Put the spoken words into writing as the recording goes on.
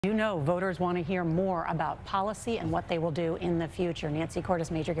You know, voters want to hear more about policy and what they will do in the future. Nancy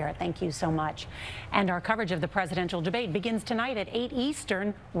Cordes, Major Garrett, thank you so much. And our coverage of the presidential debate begins tonight at 8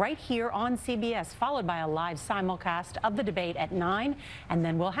 Eastern, right here on CBS, followed by a live simulcast of the debate at 9. And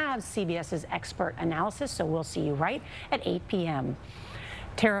then we'll have CBS's expert analysis, so we'll see you right at 8 p.m.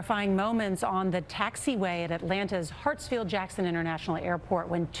 Terrifying moments on the taxiway at Atlanta's Hartsfield-Jackson International Airport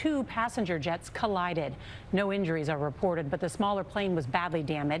when two passenger jets collided. No injuries are reported, but the smaller plane was badly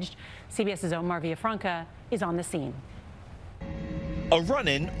damaged. CBS's Omar Villafranca is on the scene. A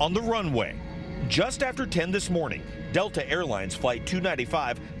run-in on the runway. Just after 10 this morning, Delta Airlines Flight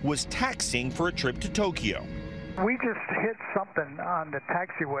 295 was taxiing for a trip to Tokyo. We just hit something on the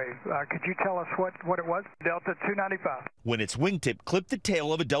taxiway. Could you tell us what it was? Delta 295. When its wingtip clipped the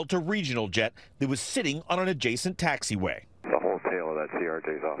tail of a Delta regional jet that was sitting on an adjacent taxiway. The whole tail of that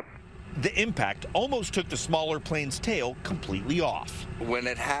CRJ's off. The impact almost took the smaller plane's tail completely off. When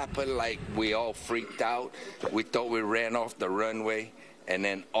it happened, like, we all freaked out. We thought we ran off the runway. And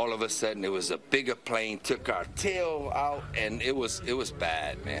then all of a sudden, it was a bigger plane, took our tail out, and it was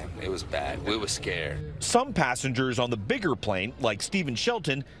bad, man. It was bad. We were scared. Some passengers on the bigger plane, like Stephen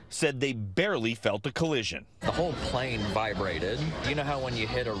Shelton, said they barely felt the collision. The whole plane vibrated. You know how when you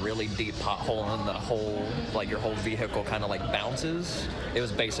hit a really deep pothole and the whole, like your whole vehicle kind of like bounces? It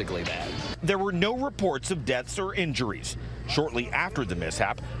was basically that. There were no reports of deaths or injuries. Shortly after the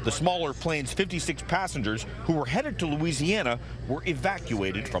mishap, the smaller plane's 56 passengers who were headed to Louisiana were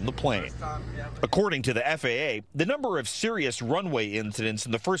evacuated from the plane. According to the FAA, the number of serious runway incidents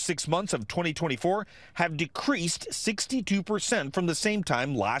in the first 6 months of 2024 have decreased 62% from the same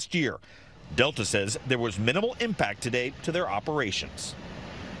time last year. Delta says there was minimal impact today to their operations.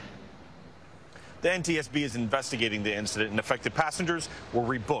 The NTSB is investigating the incident, and affected passengers were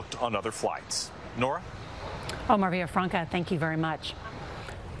rebooked on other flights. Nora? Omar Villafranca, thank you very much.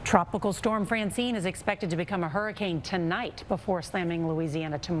 Tropical storm Francine is expected to become a hurricane tonight before slamming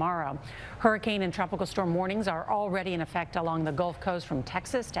Louisiana tomorrow. Hurricane and tropical storm warnings are already in effect along the Gulf Coast from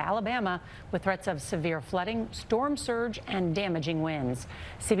Texas to Alabama, with threats of severe flooding, storm surge, and damaging winds.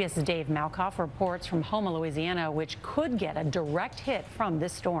 CBS's Dave Malkoff reports from Houma, Louisiana, which could get a direct hit from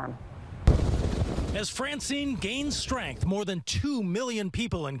this storm. As Francine gains strength, more than 2 million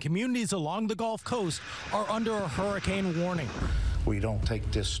people in communities along the Gulf Coast are under a hurricane warning. We don't take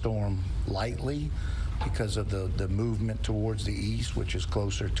this storm lightly because of the movement towards the east, which is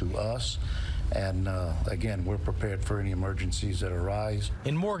closer to us. And again, we're prepared for any emergencies that arise.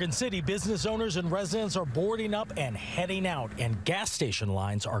 In Morgan City, business owners and residents are boarding up and heading out, and gas station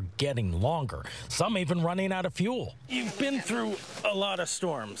lines are getting longer, some even running out of fuel. You've been through a lot of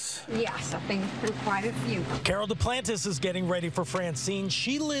storms. Yes, I've been through quite a few. Carol DePlantis is getting ready for Francine.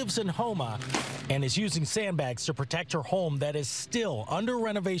 She lives in Houma and is using sandbags to protect her home that is still under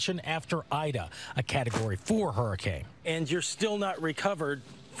renovation after Ida, a Category 4 hurricane. And you're still not recovered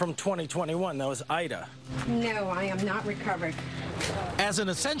from 2021. That was Ida. No, I am not recovered. As an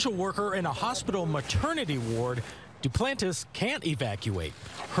essential worker in a hospital maternity ward, DuPlantis can't evacuate.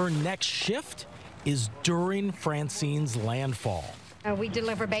 Her next shift is during Francine's landfall. We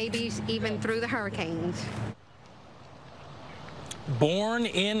deliver babies even through the hurricanes. Born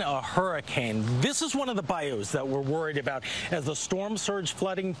in a hurricane. This is one of the bios that we're worried about as the storm surge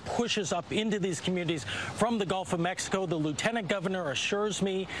flooding pushes up into these communities from the Gulf of Mexico. The lieutenant governor assures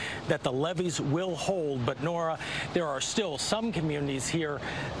me that the levees will hold. But Nora, there are still some communities here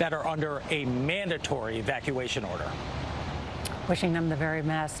that are under a mandatory evacuation order. Wishing them the very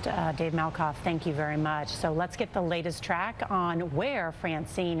best. Dave Malkoff, thank you very much. So let's get the latest track on where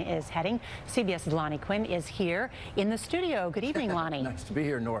Francine is heading. CBS's Lonnie Quinn is here in the studio. Good evening, Lonnie. Nice to be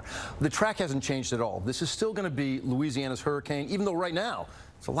here, Nora. The track hasn't changed at all. This is still going to be Louisiana's hurricane, even though right now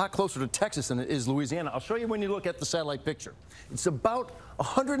it's a lot closer to Texas than it is Louisiana. I'll show you when you look at the satellite picture. It's about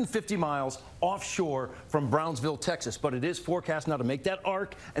 150 miles offshore from Brownsville, Texas, but it is forecast now to make that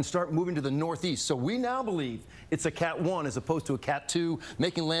arc and start moving to the northeast. So we now believe it's a Cat 1 as opposed to a Cat 2,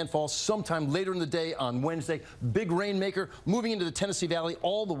 making landfall sometime later in the day on Wednesday. Big rainmaker moving into the Tennessee Valley,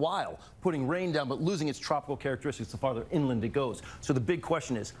 all the while putting rain down, but losing its tropical characteristics the farther inland it goes. So the big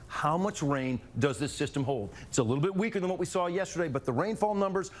question is, how much rain does this system hold? It's a little bit weaker than what we saw yesterday, but the rainfall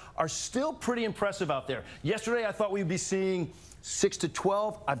numbers are still pretty impressive out there. Yesterday, I thought we'd be seeing 6 to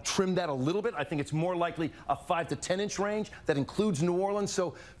 12. I've trimmed that a little bit. I think it's more likely a 5 to 10 inch range. That includes New Orleans.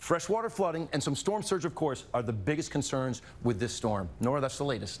 So freshwater flooding and some storm surge, of course, are the biggest concerns with this storm. Nora, that's the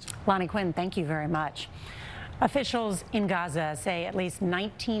latest. Lonnie Quinn, thank you very much. Officials in Gaza say at least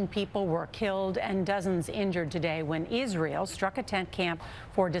 19 people were killed and dozens injured today when Israel struck a tent camp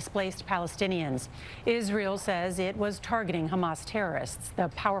for displaced Palestinians. Israel says it was targeting Hamas terrorists. The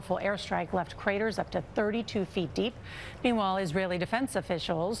powerful airstrike left craters up to 32 feet deep. Meanwhile, Israeli defense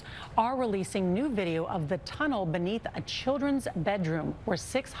officials are releasing new video of the tunnel beneath a children's bedroom where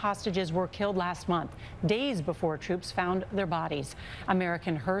 6 hostages were killed last month, days before troops found their bodies.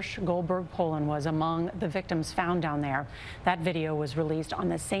 American Hirsch Goldberg Poland was among the victims found down there. That video was released on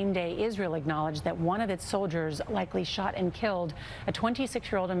the same day Israel acknowledged that one of its soldiers likely shot and killed a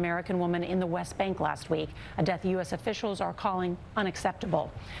 26-year-old American woman in the West Bank last week, a death U.S. officials are calling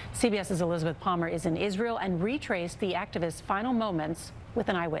unacceptable. CBS's Elizabeth Palmer is in Israel and retraced the activist's final moments with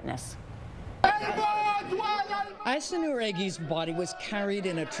an eyewitness. Aysenur Egi's body was carried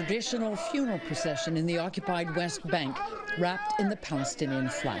in a traditional funeral procession in the occupied West Bank, wrapped in the Palestinian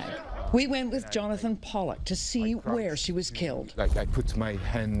flag. We went with Jonathan Pollock to see where she was killed. I put my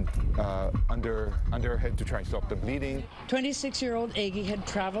hand under her head to try and stop the bleeding. 26-year-old Egi had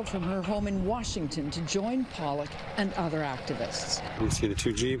traveled from her home in Washington to join Pollock and other activists. You see the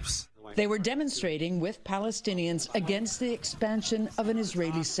 2 Jeeps? They were demonstrating with Palestinians against the expansion of an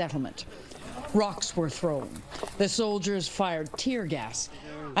Israeli settlement. Rocks were thrown. The soldiers fired tear gas,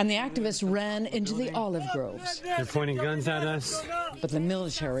 and the activists ran into the olive groves. They're pointing guns at us. But the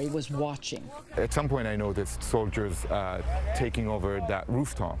military was watching. At some point I noticed soldiers taking over that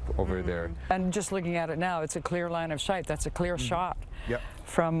rooftop over there. And just looking at it now, it's a clear line of sight. That's a clear shot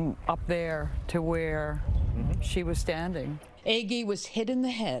from up there to where she was standing. Egi was hit in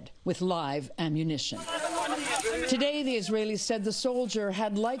the head with live ammunition. Today, the Israelis said the soldier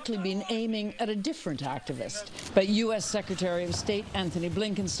had likely been aiming at a different activist. But U.S. Secretary of State Anthony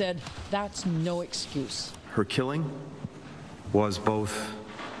Blinken said that's no excuse. Her killing was both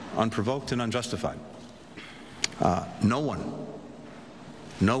unprovoked and unjustified. No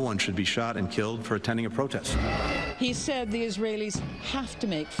one should be shot and killed for attending a protest. He said the Israelis have to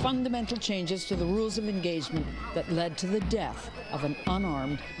make fundamental changes to the rules of engagement that led to the death of an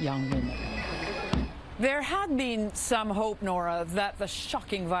unarmed young woman. There had been some hope, Nora, that the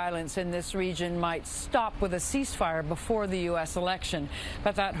shocking violence in this region might stop with a ceasefire before the U.S. election.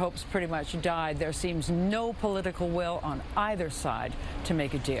 But that hope's pretty much died. There seems no political will on either side to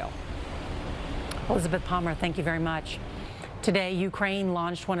make a deal. Elizabeth Palmer, thank you very much. Today, Ukraine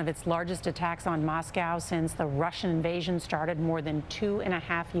launched one of its largest attacks on Moscow since the Russian invasion started more than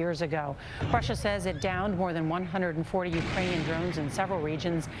 2.5 years ago. Russia says it downed more than 140 Ukrainian drones in several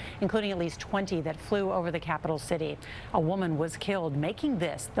regions, including at least 20 that flew over the capital city. A woman was killed, making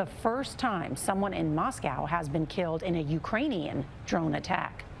this the first time someone in Moscow has been killed in a Ukrainian drone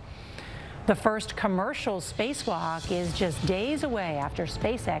attack. The first commercial spacewalk is just days away after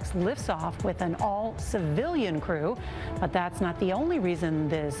SpaceX lifts off with an all-civilian crew. But that's not the only reason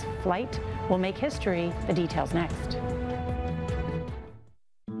this flight will make history. The details next.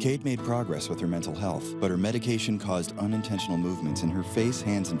 Kate made progress with her mental health, but her medication caused unintentional movements in her face,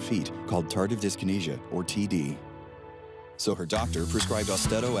 hands, and feet called tardive dyskinesia, or TD. So her doctor prescribed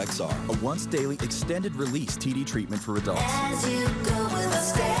Austedo XR, a once-daily extended-release TD treatment for adults. As you go with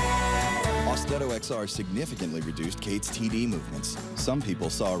Austedo XR significantly reduced Kate's TD movements. Some people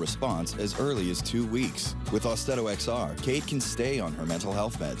saw a response as early as 2 weeks. With Austedo XR, Kate can stay on her mental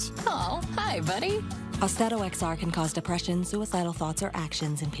health meds. Oh, hi, buddy. Austedo XR can cause depression, suicidal thoughts, or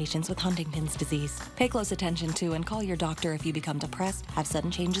actions in patients with Huntington's disease. Pay close attention to and call your doctor if you become depressed, have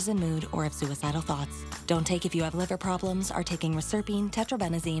sudden changes in mood, or have suicidal thoughts. Don't take if you have liver problems, are taking reserpine,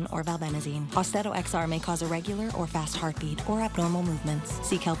 tetrabenazine, or valbenazine. Austedo XR may cause irregular or fast heartbeat or abnormal movements.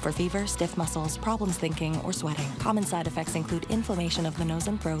 Seek help for fever, stiff muscles, problems thinking, or sweating. Common side effects include inflammation of the nose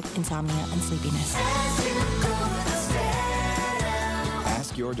and throat, insomnia, and sleepiness.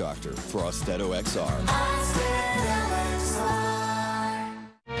 Ask your doctor for Austedo XR.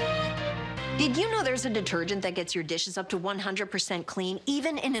 Did you know there's a detergent that gets your dishes up to 100% clean,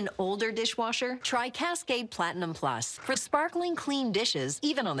 even in an older dishwasher? Try Cascade Platinum Plus for sparkling clean dishes,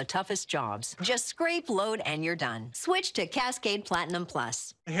 even on the toughest jobs. Just scrape, load, and you're done. Switch to Cascade Platinum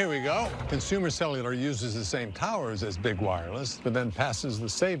Plus. Here we go. Consumer Cellular uses the same towers as Big Wireless, but then passes the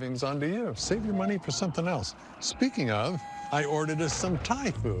savings on to you. Save your money for something else. Speaking of, I ordered us some Thai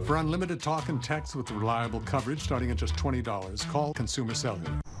food. For unlimited talk and text with reliable coverage starting at just $20, call Consumer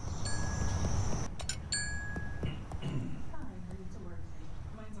Cellular.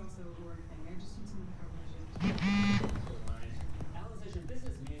 Allocation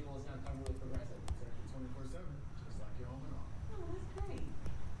business vehicle is now covered with Crescent. It's 24/7, just like your home and all. Oh, that's great.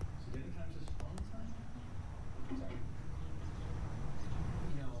 So didn't time just phone time? You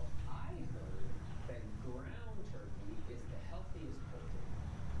know, I heard that ground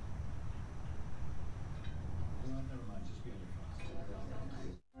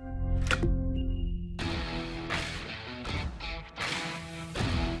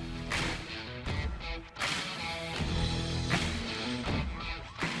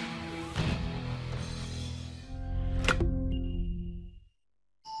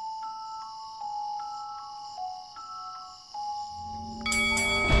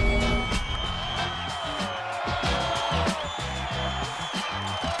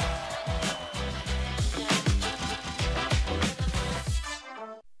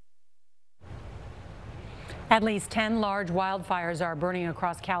At least 10 large wildfires are burning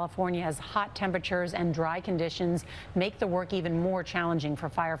across California as hot temperatures and dry conditions make the work even more challenging for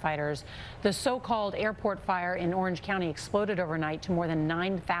firefighters. The so-called airport fire in Orange County exploded overnight to more than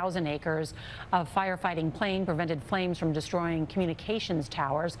 9,000 acres. A firefighting plane prevented flames from destroying communications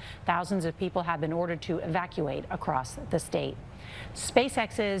towers. Thousands of people have been ordered to evacuate across the state.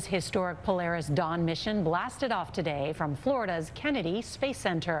 SpaceX's historic Polaris Dawn mission blasted off today from Florida's Kennedy Space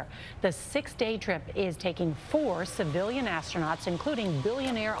Center. The 6-day trip is taking 4 civilian astronauts, including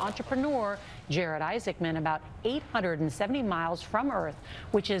billionaire entrepreneur Jared Isaacman, about 870 miles from Earth,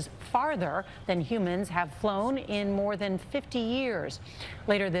 which is farther than humans have flown in more than 50 years.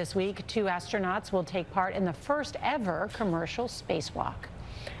 Later this week, 2 astronauts will take part in the first ever commercial spacewalk.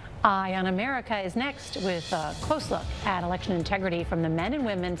 Eye on America is next with a close look at election integrity from the men and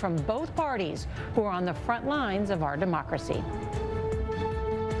women from both parties who are on the front lines of our democracy.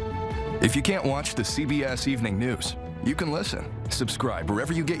 If you can't watch the CBS Evening News, you can listen. Subscribe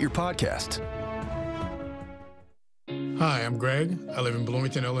wherever you get your podcasts. Hi, I'm Greg. I live in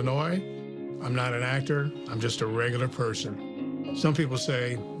Bloomington, Illinois. I'm not an actor. I'm just a regular person. Some people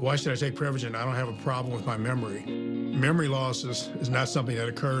say, why should I take Prevagen? I don't have a problem with my memory. Memory loss is not something that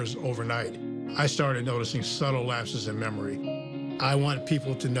occurs overnight. I started noticing subtle lapses in memory. I want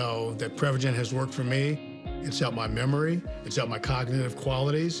people to know that Prevagen has worked for me. It's helped my memory. It's helped my cognitive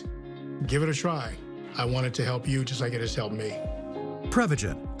qualities. Give it a try. I want it to help you just like it has helped me.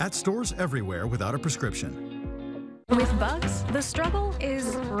 Prevagen, at stores everywhere without a prescription. With bugs, the struggle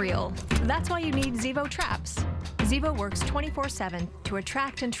is real. That's why you need Zevo traps. Zevo works 24/7 to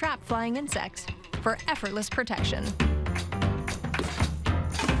attract and trap flying insects for effortless protection.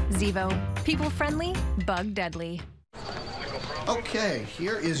 Zevo, people-friendly, bug-deadly. Okay,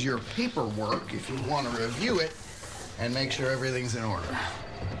 here is your paperwork if you want to review it and make sure everything's in order.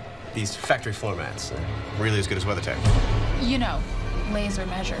 These factory floor mats, really as good as WeatherTech. You know, laser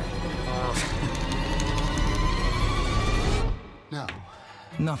measure. No.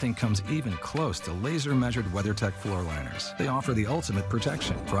 Nothing comes even close to laser-measured WeatherTech floor liners. They offer the ultimate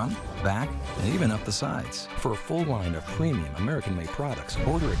protection, front, back, and even up the sides. For a full line of premium American-made products,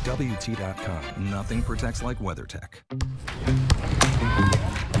 order at WT.com. Nothing protects like WeatherTech.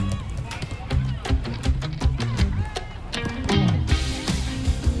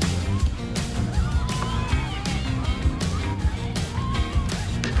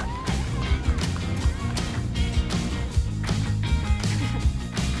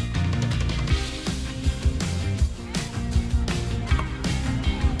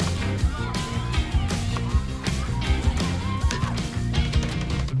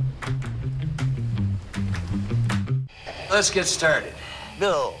 Let's get started.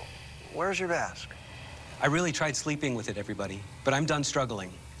 Bill, where's your mask? I really tried sleeping with it, everybody, but I'm done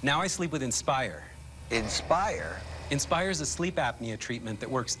struggling. Now I sleep with Inspire. Inspire? Inspire is a sleep apnea treatment that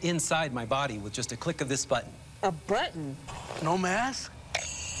works inside my body with just a click of this button. A button? No mask?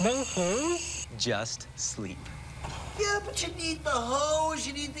 No hose? Just sleep. Yeah, but you need the hose,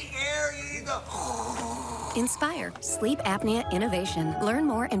 you need the air, you need the... Inspire, sleep apnea innovation. Learn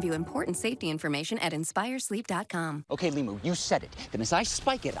more and view important safety information at inspiresleep.com. Okay, Limu, you said it. Then as I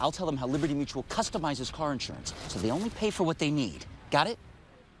spike it, I'll tell them how Liberty Mutual customizes car insurance, so they only pay for what they need. Got it?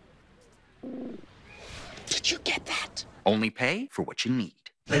 Did you get that? Only pay for what you need.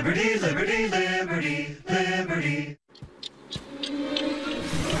 Liberty, liberty, liberty, liberty.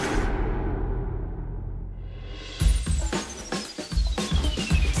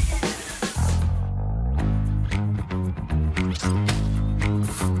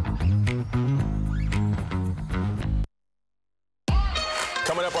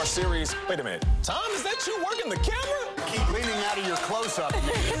 Coming up, our series. Wait a minute. Tom, is that you working the camera? Keep leaning out of your close-up.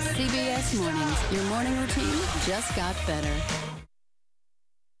 CBS Mornings. Your morning routine just got better.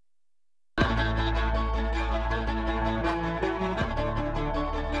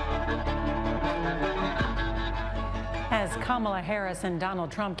 As Kamala Harris and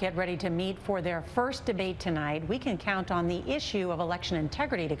Donald Trump get ready to meet for their first debate tonight, we can count on the issue of election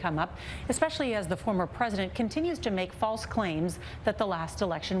integrity to come up, especially as the former president continues to make false claims that the last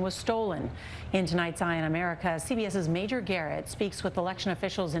election was stolen. In tonight's Eye on America, CBS's Major Garrett speaks with election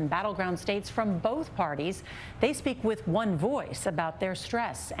officials in battleground states from both parties. They speak with one voice about their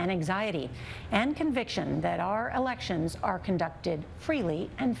stress and anxiety and conviction that our elections are conducted freely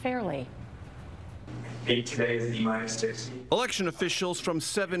and fairly. Today is E-60. Election officials from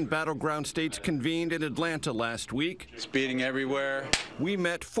 7 battleground states convened in Atlanta last week. Speeding everywhere. We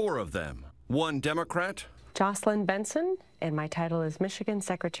met 4 of them. 1 Democrat, Jocelyn Benson, and my title is Michigan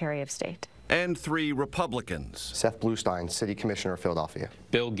Secretary of State. and 3 Republicans. Seth Bluestein, City Commissioner of Philadelphia.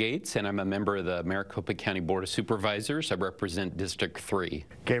 Bill Gates, and I'm a member of the Maricopa County Board of Supervisors. I represent District 3.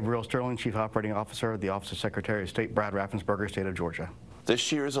 Gabriel Sterling, Chief Operating Officer of the Office of Secretary of State, Brad Raffensperger, State of Georgia.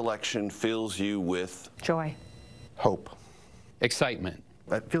 This year's election fills you with joy, hope, excitement.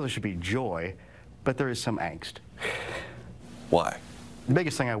 I feel there should be joy, but there is some angst. Why? The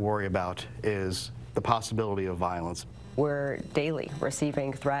biggest thing I worry about is the possibility of violence. We're daily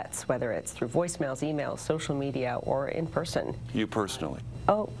receiving threats, whether it's through voicemails, emails, social media, or in person. You personally?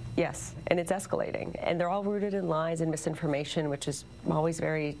 Oh, yes, and it's escalating. And they're all rooted in lies and misinformation, which is always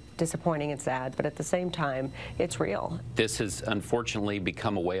very disappointing and sad, but at the same time, it's real. This has unfortunately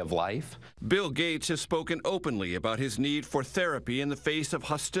become a way of life. Bill Gates has spoken openly about his need for therapy in the face of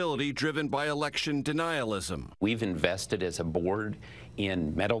hostility driven by election denialism. We've invested as a board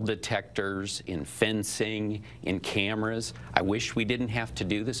in metal detectors, in fencing, in cameras. I wish we didn't have to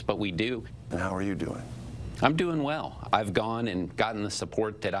do this, but we do. And how are you doing? I'm doing well. I've gone and gotten the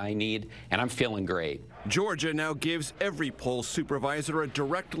support that I need, and I'm feeling great. Georgia now gives every poll supervisor a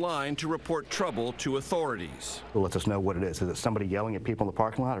direct line to report trouble to authorities. It lets us know what it is. Is it somebody yelling at people in the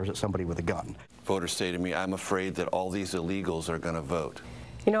parking lot, or is it somebody with a gun? Voters say to me, I'm afraid that all these illegals are going to vote.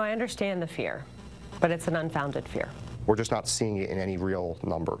 You know, I understand the fear, but it's an unfounded fear. We're just not seeing it in any real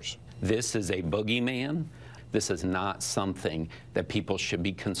numbers. This is a boogeyman. This is not something that people should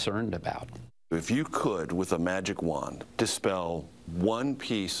be concerned about. If you could, with a magic wand, dispel one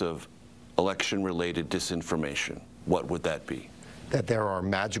piece of election-related disinformation, what would that be? That there are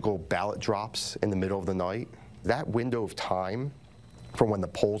magical ballot drops in the middle of the night. That window of time from when the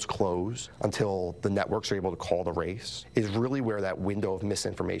polls close until the networks are able to call the race is really where that window of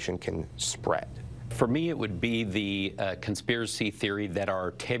misinformation can spread. For me, it would be the conspiracy theory that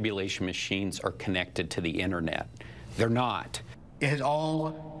our tabulation machines are connected to the internet. They're not. It has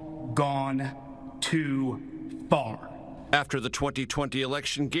all gone too far. After the 2020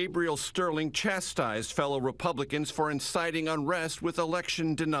 election, Gabriel Sterling chastised fellow Republicans for inciting unrest with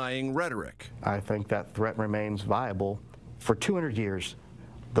election-denying rhetoric. I think that threat remains viable. For 200 years,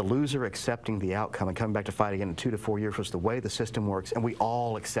 the loser accepting the outcome and coming back to fight again in 2 to 4 years was the way the system works, and we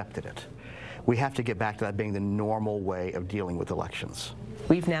all accepted it. We have to get back to that being the normal way of dealing with elections.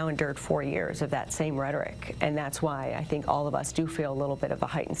 We've now endured 4 years of that same rhetoric, and that's why I think all of us do feel a little bit of a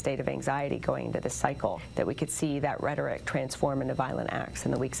heightened state of anxiety going into this cycle, that we could see that rhetoric transform into violent acts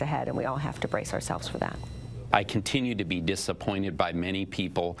in the weeks ahead, and we all have to brace ourselves for that. I continue to be disappointed by many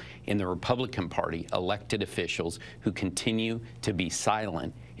people in the Republican Party, elected officials, who continue to be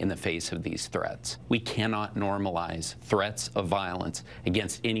silent in the face of these threats. We cannot normalize threats of violence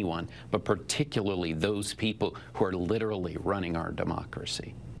against anyone, but particularly those people who are literally running our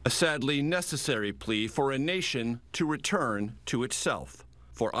democracy. A sadly necessary plea for a nation to return to itself.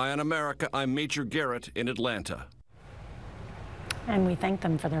 For Eye on America, I'm Major Garrett in Atlanta. And we thank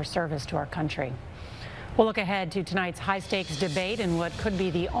them for their service to our country. We'll look ahead to tonight's high-stakes debate in what could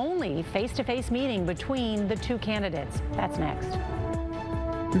be the only face-to-face meeting between the two candidates. That's next.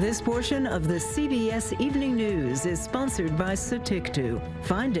 This portion of the CBS Evening News is sponsored by Sotyktu.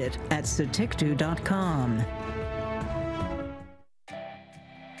 Find it at Sotyktu.com.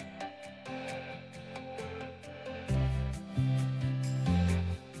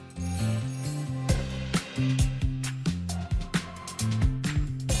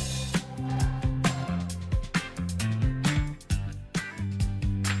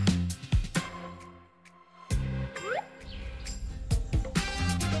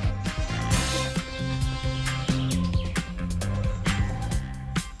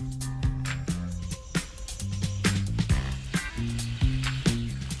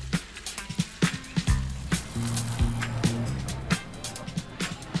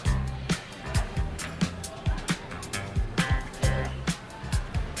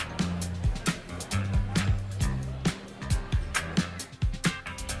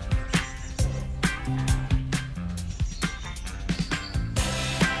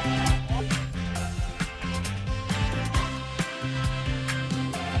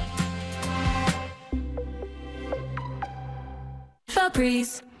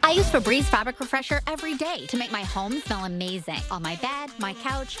 Febreze. I use Febreze Fabric Refresher every day to make my home smell amazing. On my bed, my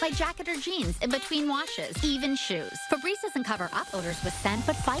couch, my jacket or jeans, in between washes, even shoes. Febreze doesn't cover up odors with scent,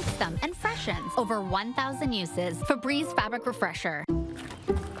 but fights them and freshens. Over 1,000 uses. Febreze Fabric Refresher.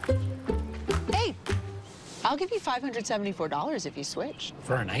 Hey, I'll give you $574 if you switch.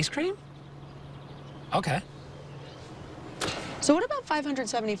 For an ice cream? Okay. So what about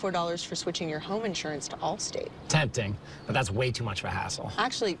 $574 for switching your home insurance to Allstate? Tempting, but that's way too much of a hassle.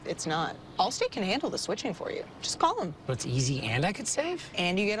 Actually, it's not. Allstate can handle the switching for you. Just call them. But it's easy and I could save?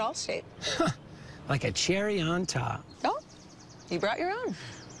 And you get Allstate. Like a cherry on top. Oh, you brought your own.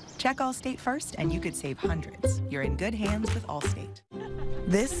 Check Allstate first and you could save hundreds. You're in good hands with Allstate.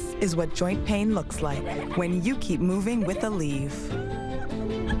 This is what joint pain looks like when you keep moving with Aleve.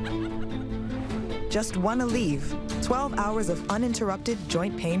 Just one Aleve, 12 hours of uninterrupted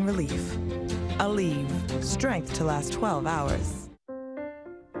joint pain relief. Aleve, strength to last 12 hours.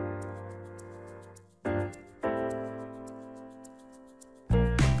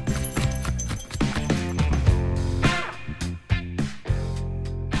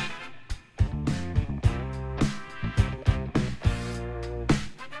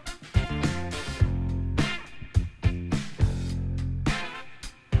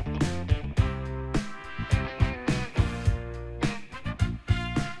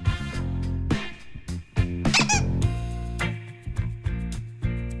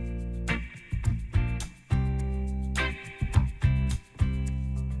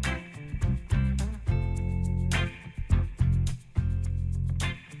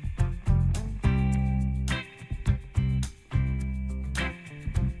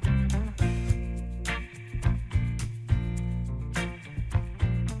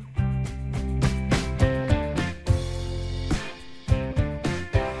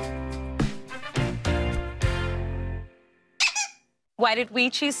 Why did we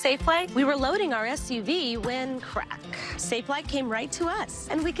choose Safelite? We were loading our SUV when crack. Safelite came right to us,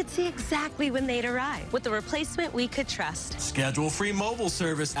 and we could see exactly when they'd arrive. With the replacement we could trust. Schedule free mobile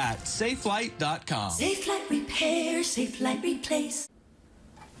service at Safelite.com. Safelite repair, Safelite replace.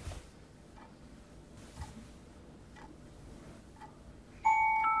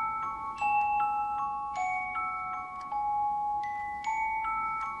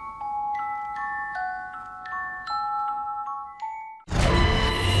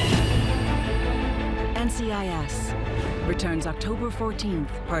 NCIS returns October 14th,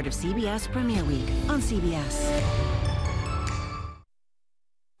 part of CBS Premiere Week on CBS.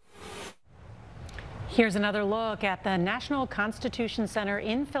 Here's another look at the National Constitution Center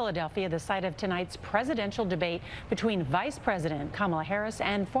in Philadelphia, the site of tonight's presidential debate between Vice President Kamala Harris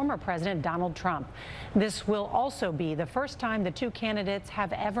and former President Donald Trump. This will also be the first time the two candidates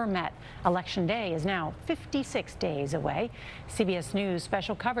have ever met. Election Day is now 56 days away. CBS News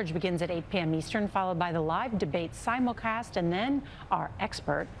special coverage begins at 8 p.m. Eastern, followed by the live debate simulcast and then our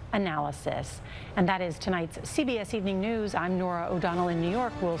expert analysis. And that is tonight's CBS Evening News. I'm Nora O'Donnell in New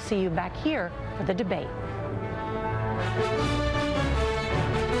York. We'll see you back here for the debate.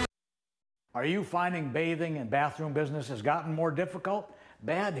 Are you finding bathing and bathroom business has gotten more difficult?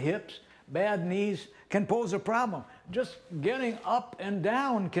 Bad hips, bad knees can pose a problem. Just getting up and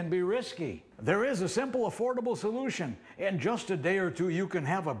down can be risky. There is a simple, affordable solution. In just a day or two, you can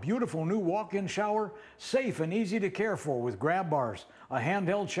have a beautiful new walk-in shower, safe and easy to care for with grab bars, a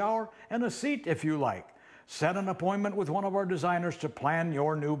handheld shower, and a seat if you like. Set an appointment with one of our designers to plan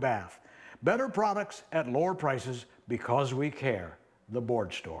your new bath. Better products at lower prices because we care. The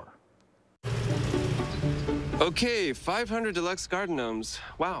Board Store. Okay, 500 deluxe garden gnomes.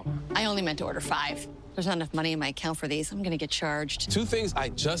 Wow. I only meant to order 5. There's not enough money in my account for these. I'm gonna get charged. 2 things I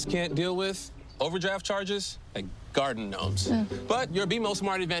just can't deal with: overdraft charges and garden gnomes. But your BMO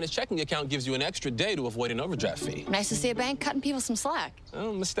Smart Advantage checking account gives you an extra day to avoid an overdraft fee. Nice to see a bank cutting people some slack.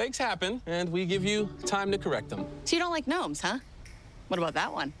 Well, mistakes happen, and we give you time to correct them. So you don't like gnomes, huh? What about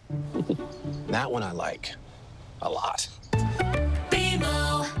that one? That one I like a lot.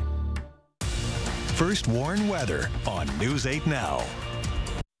 BMO. First Warn Weather on News 8 Now.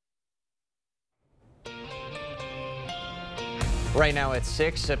 Right now at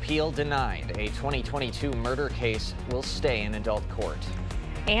 6, appeal denied. A 2022 murder case will stay in adult court.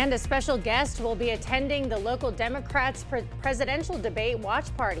 And a special guest will be attending the local Democrats' presidential debate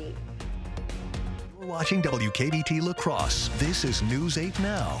watch party. We're watching WKBT La Crosse. This is News 8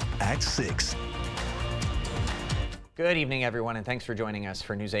 Now at 6. Good evening, everyone, and thanks for joining us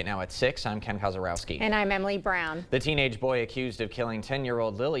for News 8 Now at 6. I'm Ken Kozarowski. And I'm Emily Brown. The teenage boy accused of killing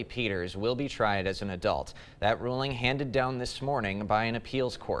 10-year-old Lily Peters will be tried as an adult. That ruling handed down this morning by an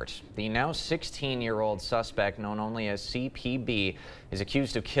appeals court. The now 16-year-old suspect, known only as CPB, is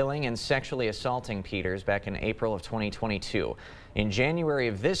accused of killing and sexually assaulting Peters back in April of 2022. In January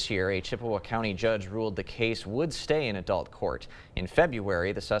of this year, a Chippewa County judge ruled the case would stay in adult court. In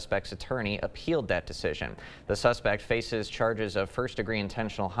February, the suspect's attorney appealed that decision. The suspect faces charges of first-degree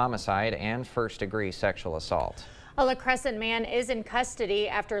intentional homicide and first-degree sexual assault. A Crescent man is in custody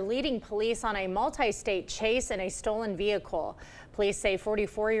after leading police on a multi-state chase in a stolen vehicle. Police say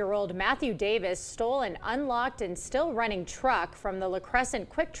 44-year-old Matthew Davis stole an unlocked and still running truck from the Crescent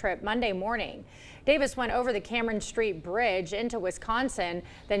Quick Trip Monday morning. Davis went over the Cameron Street Bridge into Wisconsin,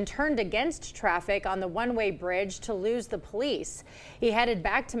 then turned against traffic on the one-way bridge to lose the police. He headed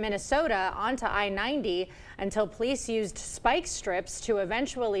back to Minnesota onto I-90 until police used spike strips to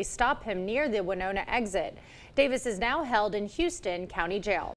eventually stop him near the Winona exit. Davis is now held in Houston County Jail.